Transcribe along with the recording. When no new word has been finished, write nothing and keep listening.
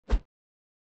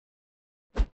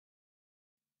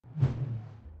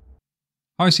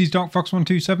Hi, this is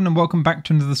DarkFox127 and welcome back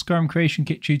to another Skyrim Creation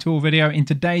Kit tutorial video. In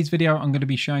today's video, I'm going to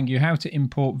be showing you how to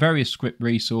import various script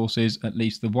resources, at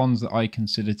least the ones that I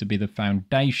consider to be the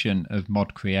foundation of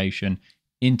mod creation,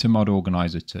 into Mod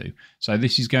Organizer 2. So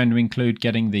this is going to include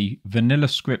getting the vanilla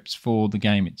scripts for the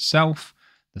game itself,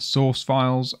 the source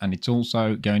files, and it's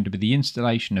also going to be the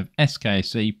installation of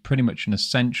SKSE, pretty much an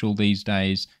essential these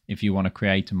days if you want to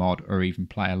create a mod or even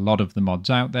play a lot of the mods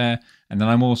out there. And then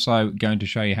I'm also going to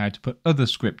show you how to put other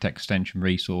script extension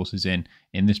resources in.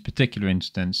 In this particular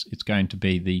instance, it's going to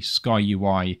be the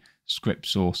SkyUI script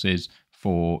sources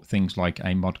for things like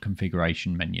a mod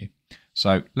configuration menu.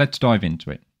 So let's dive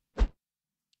into it.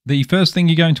 The first thing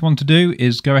you're going to want to do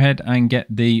is go ahead and get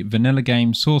the vanilla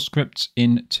game source scripts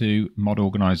into Mod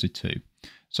Organizer 2.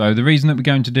 So the reason that we're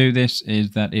going to do this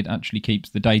is that it actually keeps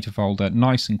the data folder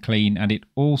nice and clean, and it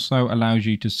also allows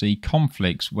you to see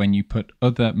conflicts when you put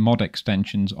other mod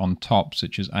extensions on top,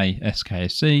 such as a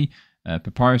SKSE,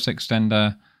 Papyrus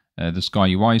extender, the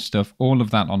SkyUI stuff, all of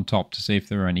that on top to see if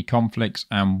there are any conflicts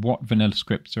and what vanilla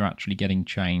scripts are actually getting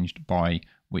changed by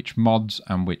which mods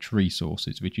and which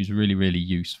resources, which is really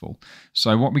useful.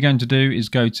 So what we're going to do is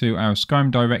go to our Skyrim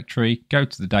directory, go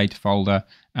to the data folder,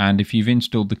 and if you've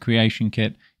installed the creation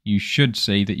kit, you should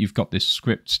see that you've got this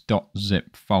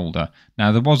scripts.zip folder.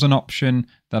 Now there was an option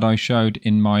that I showed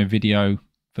in my video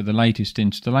for the latest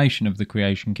installation of the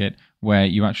creation kit where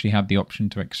you actually have the option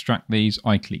to extract these.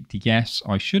 I clicked yes.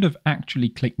 I should have actually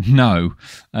clicked no,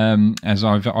 as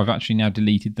I've actually now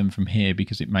deleted them from here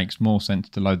because it makes more sense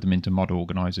to load them into Mod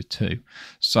Organizer 2.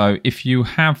 So if you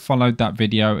have followed that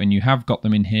video and you have got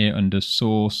them in here under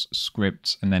source,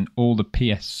 scripts, and then all the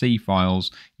PSC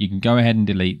files, you can go ahead and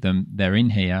delete them. They're in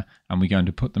here and we're going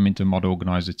to put them into Mod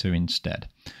Organizer 2 instead.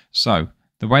 So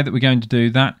the way that we're going to do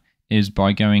that is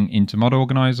by going into Mod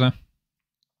Organizer,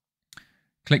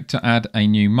 click to add a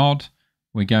new mod,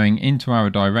 we're going into our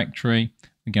directory,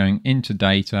 we're going into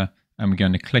data, and we're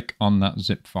going to click on that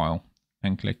zip file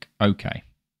and click OK.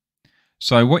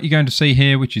 So what you're going to see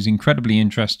here, which is incredibly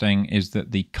interesting, is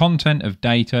that the content of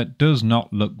data does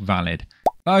not look valid.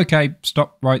 Okay,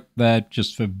 stop right there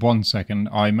just for 1 second.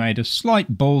 I made a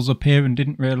slight balls up here and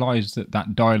didn't realize that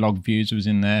that dialog views was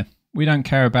in there. We don't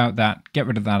care about that. Get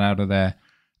rid of that out of there.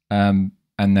 And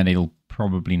then it'll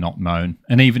probably not moan.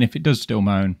 And even if it does still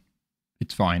moan,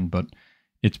 it's fine, but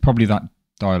it's probably that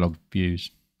dialog views.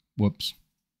 Whoops.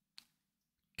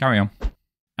 Carry on.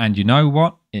 And you know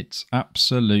what? It's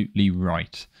absolutely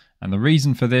right. And the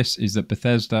reason for this is that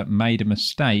Bethesda made a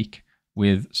mistake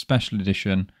with Special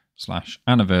Edition /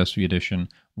 Anniversary Edition,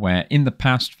 where in the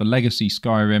past for Legacy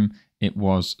Skyrim, it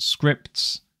was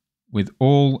scripts with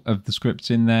all of the scripts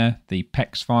in there, the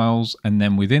PEX files, and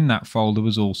then within that folder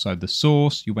was also the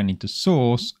source. You went into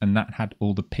source and that had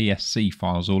all the PSC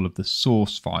files, all of the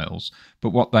source files. But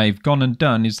what they've gone and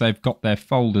done is they've got their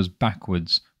folders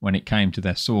backwards when it came to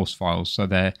their source files. So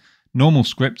their normal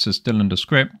scripts are still under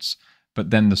scripts, but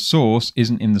then the source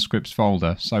isn't in the scripts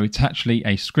folder. So it's actually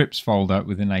a scripts folder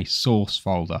within a source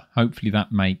folder. Hopefully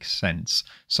that makes sense.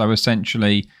 So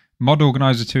essentially, Mod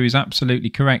Organizer 2 is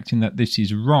absolutely correct in that this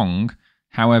is wrong.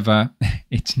 However,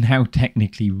 it's now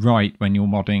technically right when you're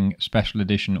modding Special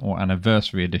Edition or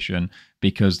Anniversary Edition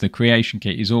because the creation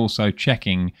kit is also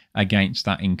checking against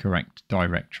that incorrect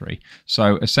directory.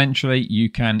 So essentially,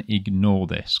 you can ignore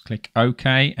this. Click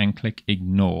OK and click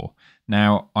Ignore.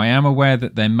 Now, I am aware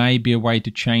that there may be a way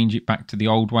to change it back to the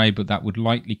old way, but that would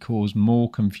likely cause more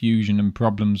confusion and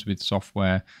problems with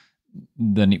software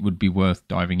than it would be worth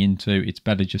diving into. It's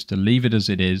better just to leave it as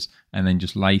it is and then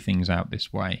just lay things out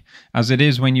this way. As it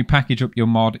is, when you package up your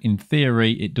mod, in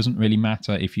theory, it doesn't really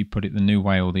matter if you put it the new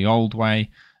way or the old way,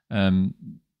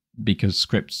 because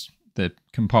scripts, the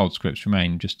compiled scripts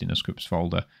remain just in a scripts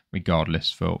folder, regardless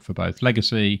for both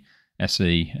Legacy,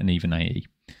 SE, and even AE.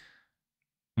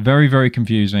 Very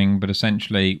confusing, but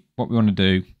essentially what we want to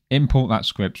do, import that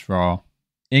scripts raw,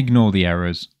 ignore the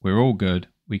errors, we're all good.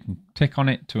 We can tick on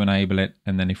it to enable it,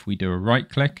 and then if we do a right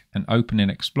click and open in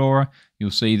Explorer,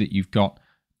 you'll see that you've got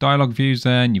dialog views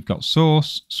there, and you've got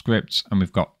source, scripts, and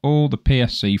we've got all the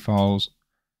PSC files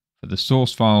for the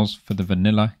source files for the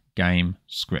vanilla game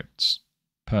scripts.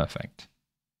 Perfect.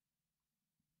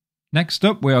 Next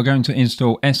up, we are going to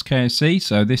install SKSE.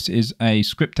 So this is a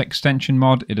script extension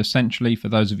mod. It essentially, for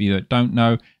those of you that don't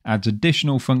know, adds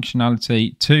additional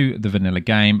functionality to the vanilla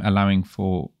game, allowing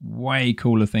for way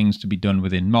cooler things to be done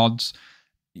within mods.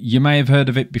 You may have heard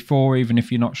of it before, even if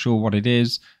you're not sure what it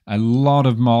is. A lot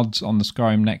of mods on the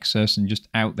Skyrim Nexus and just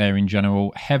out there in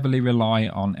general heavily rely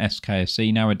on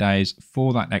SKSE nowadays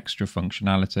for that extra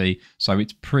functionality. So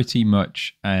it's pretty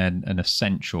much an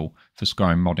essential for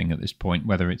Skyrim modding at this point,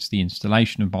 whether it's the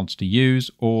installation of mods to use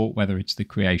or whether it's the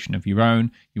creation of your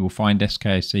own. You will find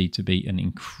SKSE to be an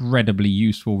incredibly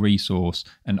useful resource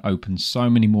and opens so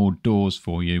many more doors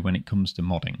for you when it comes to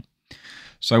modding.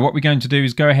 So what we're going to do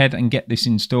is go ahead and get this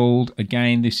installed.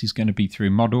 Again, this is going to be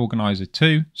through Mod Organizer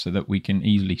 2 so that we can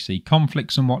easily see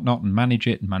conflicts and whatnot and manage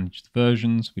it and manage the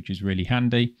versions, which is really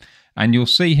handy. And you'll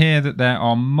see here that there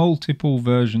are multiple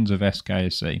versions of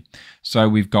SKSE. So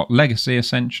we've got Legacy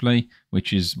essentially,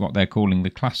 which is what they're calling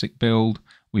the classic build.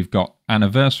 We've got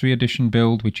Anniversary Edition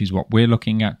build, which is what we're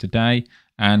looking at today.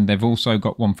 And they've also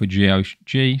got one for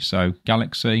GOG, so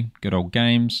Galaxy, good old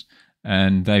games.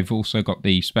 And they've also got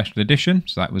the special edition,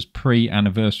 so that was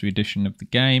pre-anniversary edition of the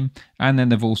game, and then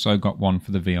they've also got one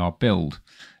for the VR build.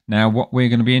 Now what we're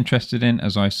going to be interested in,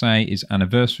 as I say, is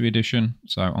anniversary edition,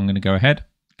 so I'm going to go ahead,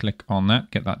 click on that,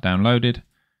 get that downloaded,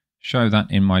 show that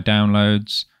in my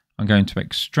downloads. I'm going to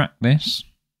extract this.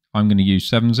 I'm going to use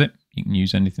 7-zip, you can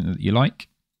use anything that you like.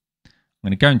 I'm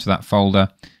going to go into that folder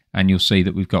and you'll see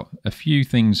that we've got a few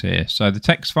things here. So the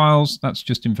text files, that's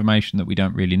just information that we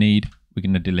don't really need. We're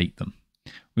going to delete them.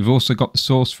 We've also got the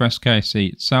source for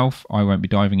SKSE itself. I won't be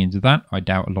diving into that. I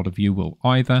doubt a lot of you will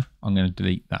either. I'm going to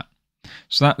delete that.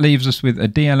 So that leaves us with a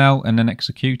DLL and an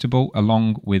executable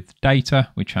along with data,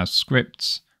 which has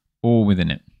scripts all within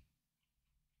it.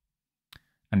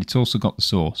 And it's also got the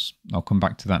source. I'll come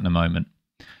back to that in a moment.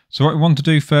 So what we want to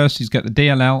do first is get the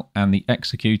DLL and the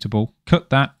executable, cut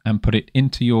that and put it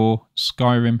into your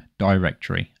Skyrim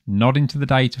directory, not into the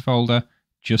data folder,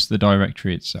 just the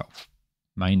directory itself.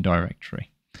 Main directory.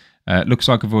 Looks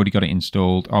like I've already got it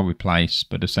installed. I'll replace,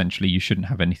 but essentially you shouldn't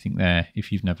have anything there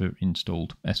if you've never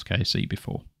installed SKSE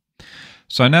before.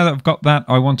 So now that I've got that,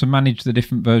 I want to manage the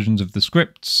different versions of the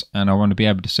scripts and I want to be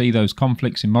able to see those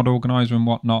conflicts in Mod Organizer and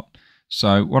whatnot.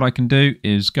 So what I can do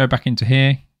is go back into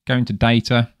here, go into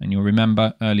data, and you'll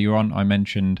remember earlier on I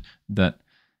mentioned that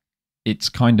it's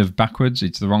kind of backwards,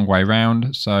 it's the wrong way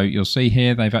around. So you'll see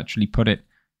here they've actually put it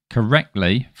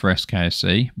correctly for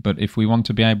SKSE, but if we want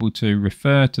to be able to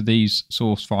refer to these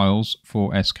source files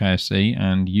for SKSE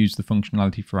and use the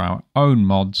functionality for our own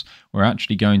mods, we're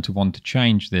actually going to want to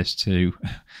change this to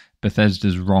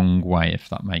Bethesda's wrong way, if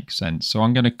that makes sense. So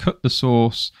I'm going to cut the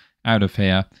source out of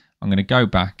here, I'm going to go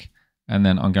back, and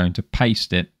then I'm going to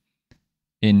paste it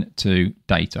into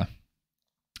data.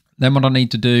 Then what I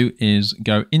need to do is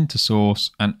go into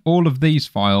source, and all of these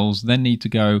files then need to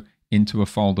go into a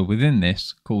folder within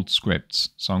this called scripts.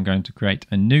 So I'm going to create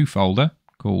a new folder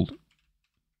called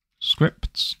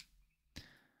scripts.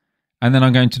 And then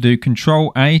I'm going to do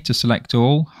Control A to select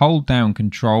all, hold down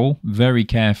Control very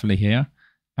carefully here.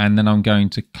 And then I'm going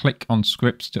to click on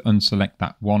scripts to unselect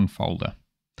that one folder.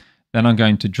 Then I'm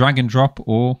going to drag and drop,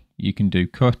 or you can do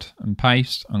cut and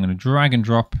paste. I'm going to drag and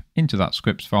drop into that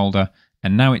scripts folder.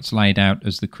 And now it's laid out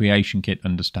as the Creation Kit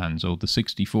understands, or the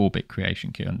 64-bit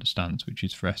Creation Kit understands, which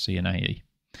is for SE and AE.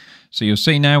 So you'll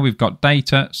see now we've got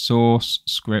data, source,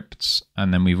 scripts,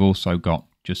 and then we've also got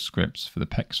just scripts for the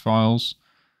PEX files.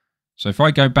 So if I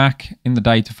go back in the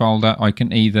data folder, I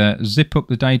can either zip up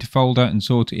the data folder and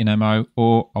sort it in MO,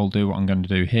 or I'll do what I'm going to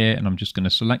do here, and I'm just going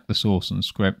to select the source and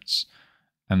scripts,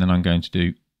 and then I'm going to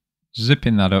do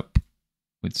zipping that up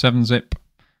with 7-zip,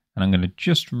 and I'm going to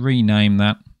just rename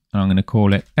that. I'm going to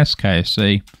call it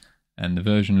SKSE, and the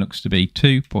version looks to be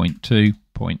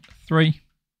 2.2.3.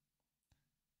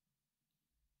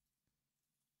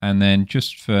 And then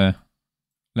just for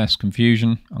less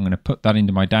confusion, I'm going to put that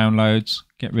into my downloads,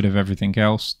 get rid of everything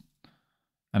else,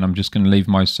 and I'm just going to leave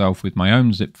myself with my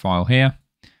own zip file here.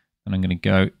 And I'm going to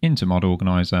go into Mod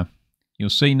Organizer. You'll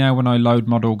see now when I load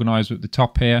Mod Organizer at the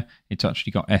top here, it's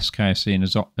actually got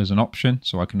SKSE as an option,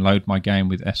 so I can load my game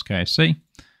with SKSE.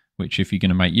 Which if you're going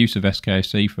to make use of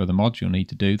SKSE for the mods, you'll need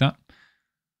to do that.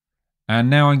 And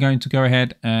now I'm going to go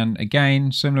ahead and,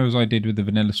 again, similar as I did with the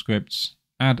vanilla scripts,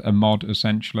 add a mod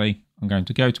essentially. I'm going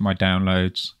to go to my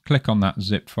downloads, click on that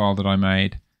zip file that I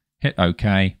made, hit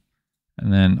OK,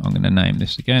 and then I'm going to name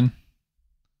this again.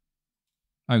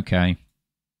 OK.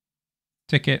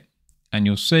 Tick it. And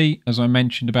you'll see, as I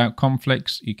mentioned about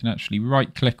conflicts, you can actually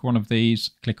right-click one of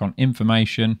these, click on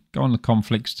Information, go on the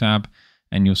Conflicts tab,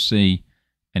 and you'll see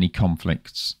any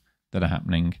conflicts that are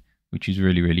happening, which is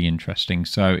really, really interesting.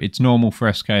 So it's normal for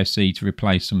SKSE to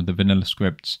replace some of the vanilla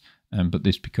scripts, but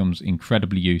this becomes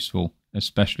incredibly useful,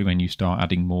 especially when you start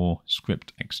adding more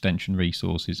script extension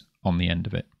resources on the end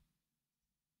of it.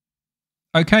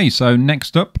 Okay, so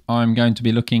next up, I'm going to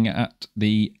be looking at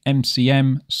the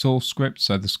MCM source script,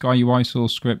 so the SkyUI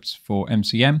source scripts for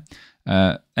MCM.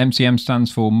 MCM stands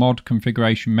for Mod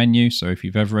Configuration Menu, so if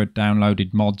you've ever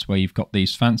downloaded mods where you've got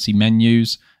these fancy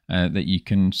menus that you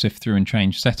can sift through and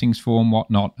change settings for and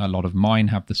whatnot, a lot of mine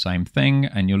have the same thing,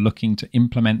 and you're looking to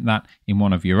implement that in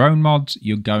one of your own mods,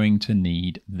 you're going to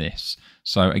need this.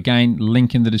 So again,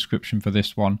 link in the description for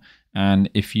this one. And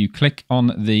if you click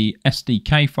on the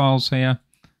SDK files here,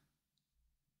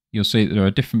 you'll see that there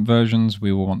are different versions.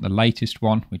 We will want the latest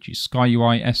one, which is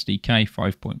SkyUI SDK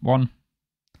 5.1.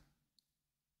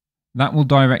 That will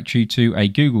direct you to a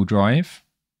Google Drive.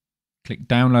 Click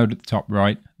download at the top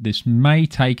right. This may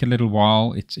take a little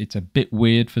while. It's a bit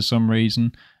weird for some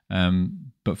reason,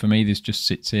 but for me this just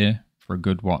sits here for a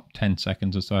good 10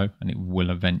 seconds or so, and it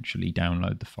will eventually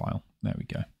download the file. There we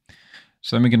go.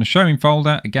 So then we're going to show in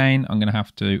folder. Again, I'm going to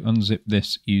have to unzip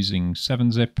this using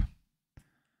 7-zip.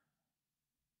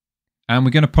 And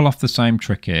we're going to pull off the same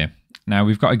trick here. Now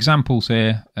we've got examples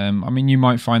here. I mean, you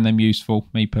might find them useful.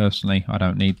 Me personally, I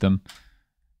don't need them.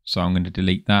 So I'm going to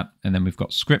delete that. And then we've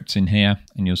got scripts in here,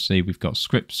 and you'll see we've got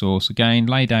script source again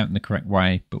laid out in the correct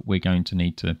way, but we're going to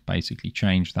need to basically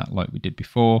change that like we did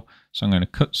before. So I'm going to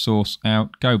cut source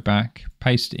out, go back,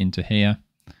 paste it into here,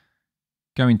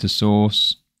 go into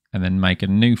source, and then make a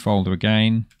new folder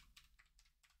again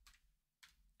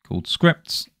called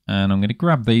scripts. And I'm going to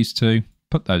grab these two,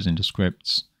 put those into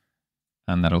scripts,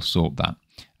 and that'll sort that.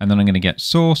 And then I'm going to get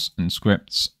source and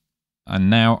scripts. And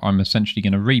now I'm essentially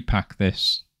going to repack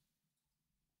this.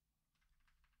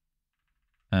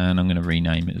 And I'm going to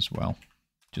rename it as well,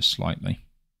 just slightly.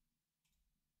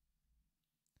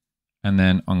 And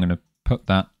then I'm going to put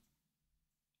that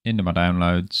into my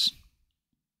downloads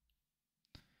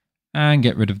and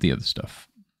get rid of the other stuff.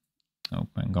 Oh,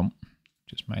 hang on.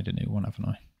 Just made a new one, haven't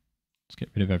I? Let's get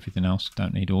rid of everything else.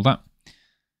 Don't need all that.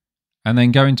 And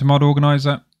then go into Mod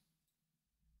Organizer.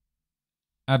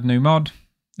 Add new mod.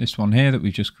 This one here that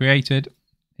we've just created.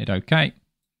 Hit OK.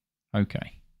 OK.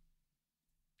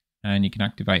 And you can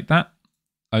activate that.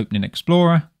 Open in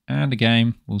Explorer. And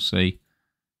again, we'll see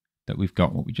that we've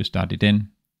got what we just added in.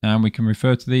 And we can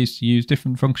refer to these to use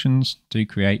different functions to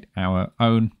create our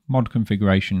own mod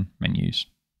configuration menus.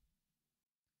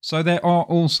 So there are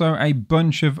also a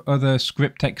bunch of other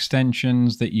script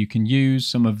extensions that you can use.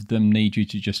 Some of them need you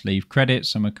to just leave credits.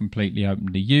 Some are completely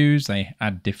open to use. They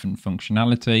add different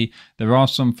functionality. There are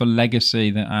some for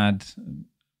legacy that add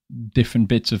different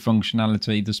bits of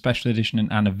functionality. The special edition and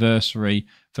anniversary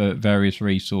for various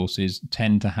resources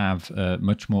tend to have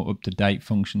much more up-to-date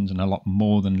functions and a lot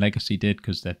more than legacy did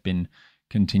because they've been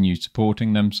continued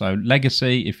supporting them. So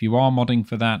legacy, if you are modding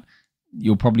for that,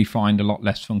 you'll probably find a lot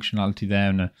less functionality there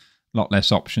and a lot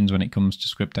less options when it comes to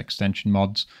script extension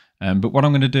mods. But what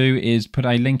I'm going to do is put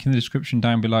a link in the description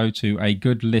down below to a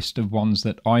good list of ones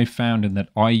that I've found and that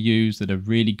I use that are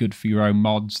really good for your own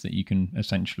mods that you can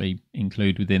essentially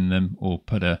include within them or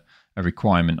put a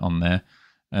requirement on there.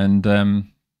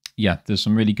 And yeah, there's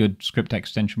some really good script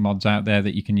extension mods out there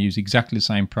that you can use exactly the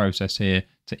same process here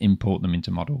to import them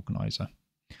into Mod Organizer.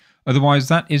 Otherwise,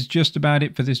 that is just about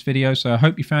it for this video, so I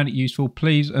hope you found it useful.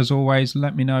 Please, as always,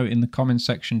 let me know in the comments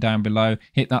section down below.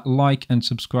 Hit that like and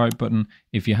subscribe button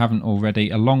if you haven't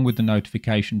already, along with the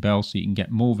notification bell so you can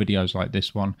get more videos like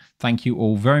this one. Thank you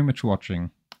all very much for watching,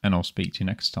 and I'll speak to you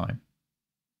next time.